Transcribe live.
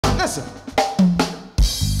listen.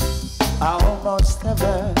 Almost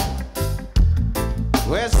heaven,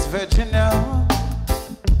 West Virginia,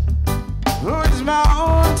 Woods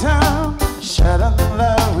Mountain, Shannon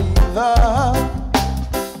the river.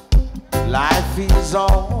 Life is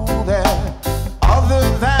all there, other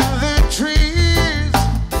than the trees,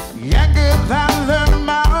 younger than the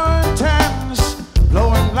mountains,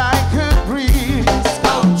 blowing like a breeze.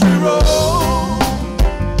 Country road,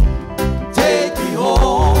 take me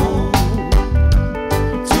home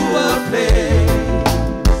to a place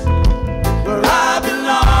where I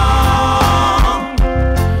belong.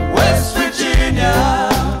 West Virginia,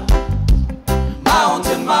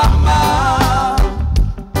 mountain mama,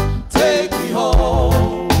 take me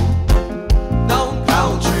home down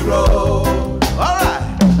country road. All right.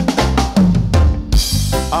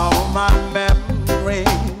 All my memories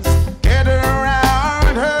get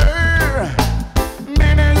around her,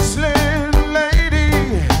 Minnesota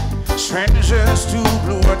lady, strangers to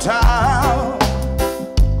Blue Town,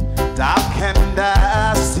 dark and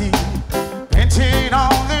dusty, painting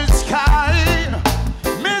on the sky,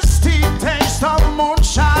 misty taste of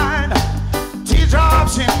moonshine,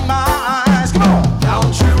 teardrops in my eyes. Come on,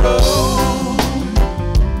 country road,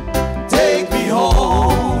 take me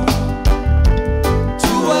home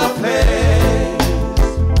to a place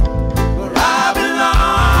where I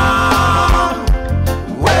belong.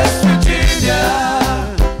 West Virginia,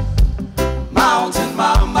 mountain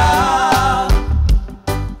mama,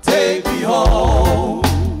 take me home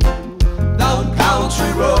down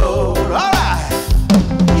country road. All right.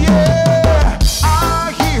 Yeah,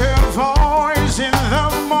 I hear a voice in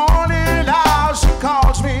the morning now. She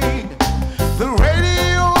calls me. The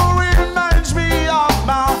radio reminds me of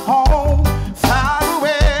my home far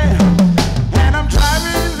away. And I'm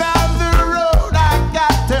driving down the road. I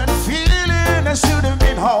got that feeling I should have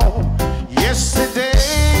been home yesterday.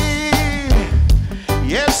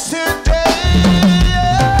 Yesterday.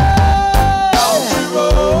 Country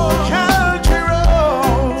road,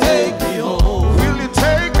 take me home. Will you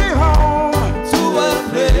take me home to a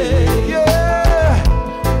place, yeah,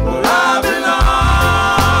 where I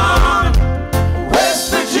belong? West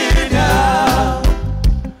Virginia,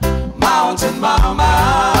 mountain mama,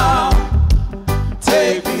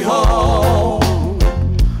 take me home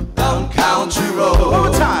down country road. One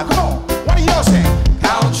more time, come on. What do y'all say?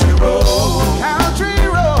 Country road,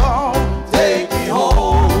 take me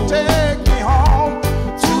home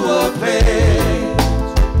to a place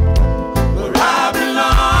where I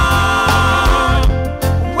belong.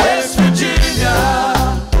 West Virginia,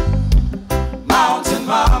 mountain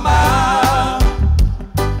mama,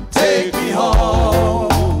 take me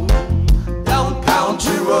home down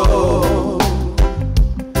country road.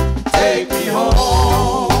 Take me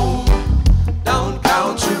home down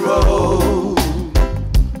country road.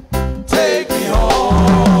 Take me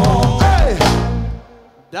home, hey,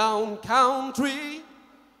 down country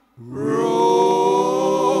road.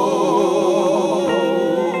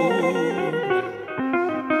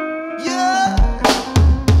 Yeah.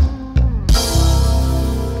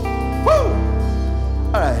 Woo.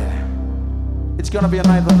 All right. It's gonna be a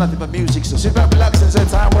night of nothing but music. So sit back, relax, and say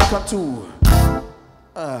time. Welcome to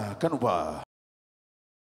Canoe.